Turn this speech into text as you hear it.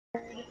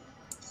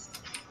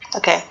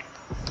Okay,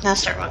 now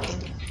start walking.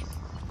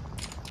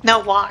 No,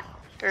 walk.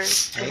 Or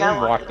I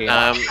am walking.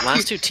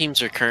 Last two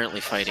teams are currently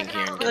fighting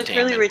here in you look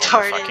really containment on the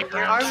retarded. fucking Your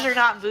ground. arms are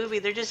not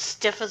moving, they're just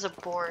stiff as a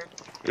board.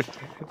 Oh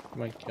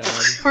my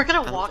god. We're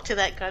gonna walk to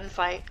that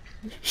gunfight.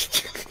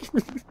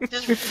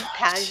 Just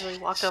casually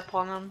walk up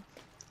on them.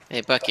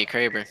 Hey, Bucky,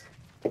 Kraber.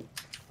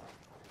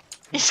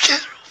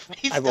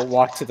 I will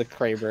walk to the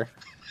Kraber.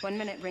 1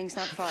 minute, ring's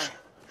not far.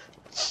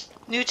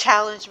 New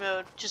challenge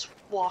mode, just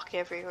walk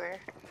everywhere.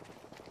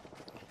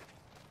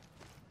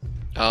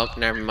 Oh,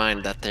 never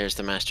mind. There's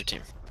the master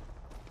team.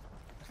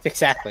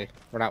 Exactly.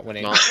 We're not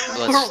winning. Well,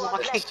 We're let's.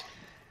 walking.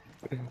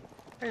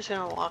 We're just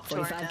gonna walk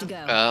toward 45 to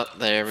them. go. Oh,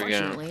 there we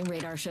go. Fortunately,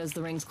 radar shows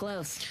the ring's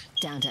close.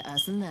 Down to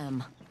us and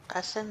them.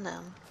 Us and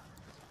them.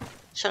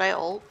 Should I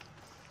ult?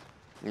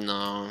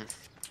 No.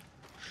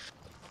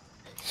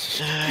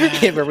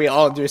 Yeah, where we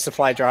all do a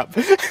supply drop.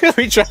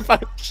 We drop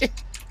out shit.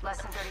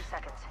 Less than 30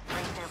 seconds.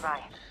 Ring's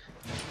nearby.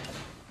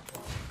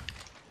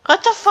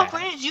 What the fuck?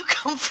 Where did you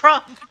come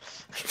from?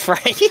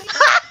 Right?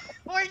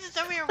 We're just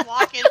over here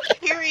walking.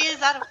 Here he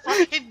is out of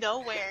fucking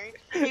nowhere.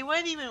 He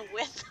wasn't even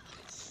with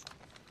us.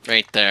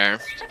 Right there.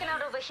 Checking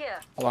out over here.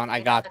 Hold on, I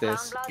got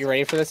this. You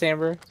ready for this,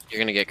 Amber? You're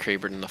gonna get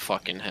Krabered in the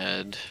fucking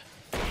head.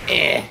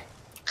 Eh.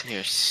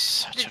 You're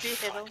such Did a you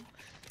hit him?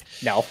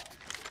 No.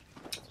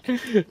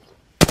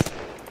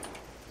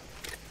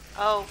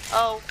 Oh.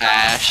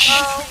 Ash.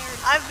 Oh,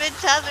 I've been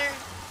tethered.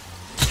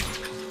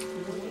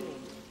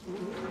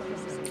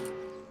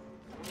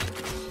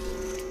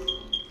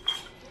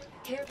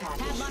 Care pack.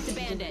 Padlock the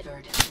bandit.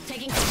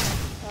 Taking.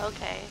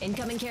 Okay.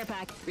 Incoming care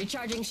pack.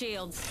 Recharging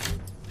shields.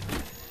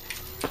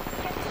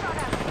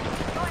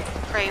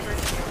 Kraber.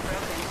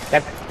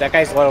 That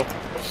guy's low.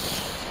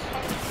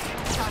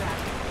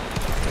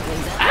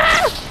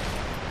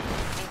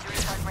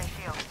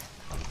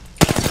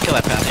 Kill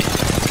that Patty.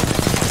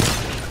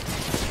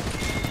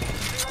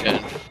 Good.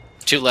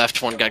 Two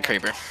left, one got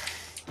Kraber.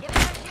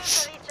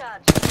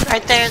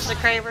 Right there's the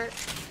Kraber.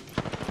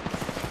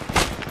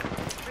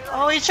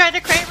 Oh, he's trying to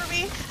Kraber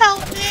me. Help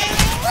me!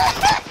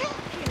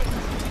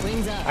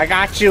 Wings up. I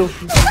got you.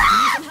 Need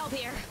some help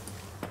here.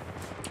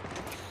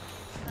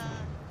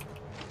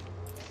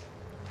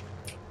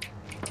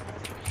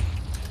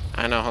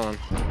 I know, hold on.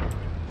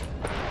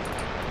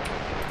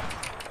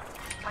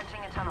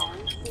 Punching a tunnel.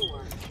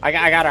 I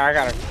got her. I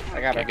got her.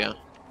 Okay, go.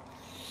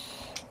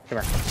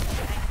 Come here.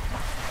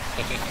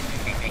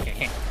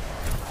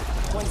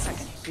 1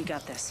 second. We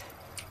got this.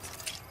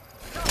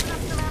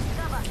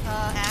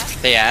 Ash.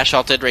 Hey, Ash,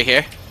 ulted right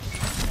here. I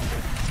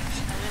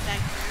went back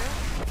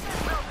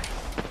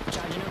through.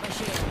 Charging up my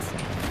shields.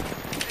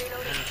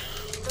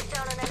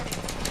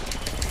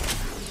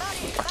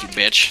 Fuck you,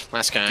 bitch.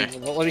 Last guy.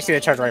 Let me see the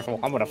charge rifle.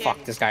 I'm gonna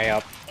fuck this guy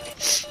up.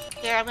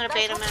 Here, I'm gonna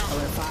bait him out.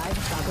 Alert 5.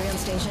 Valkyrie on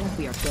station.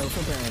 We are go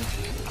for burn.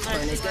 I'm gonna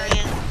Burn is see where good.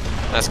 he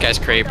is. Last guy's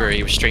Kraber.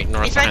 He was straight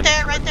north He's right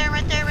behind. there,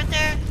 right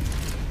there.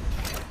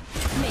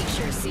 Make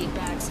sure seat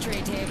backs,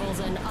 tray tables,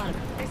 and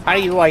How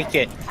do you like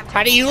it?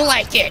 How do you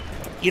like it?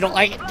 You don't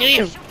like it, do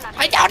you?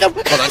 I got him!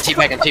 Hold on,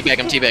 teabag him.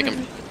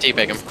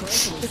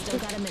 close, and we still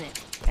got a minute.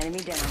 Enemy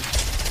down.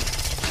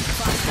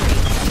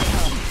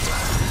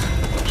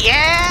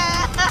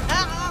 Yeah!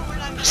 We're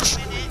not gonna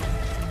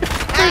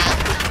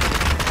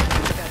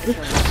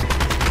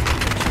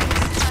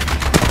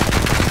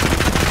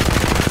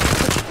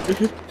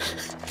win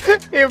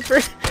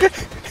Amber.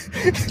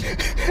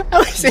 I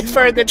was in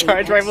for the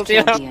charge rifle,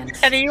 you know?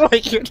 How do you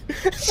like it?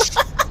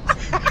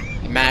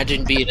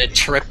 Imagine being a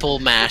triple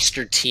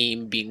master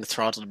team being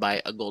throttled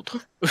by a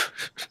gold.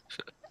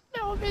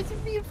 No,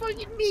 imagine me and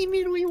fucking me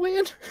immediately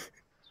win.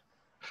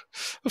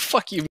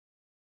 Fuck you.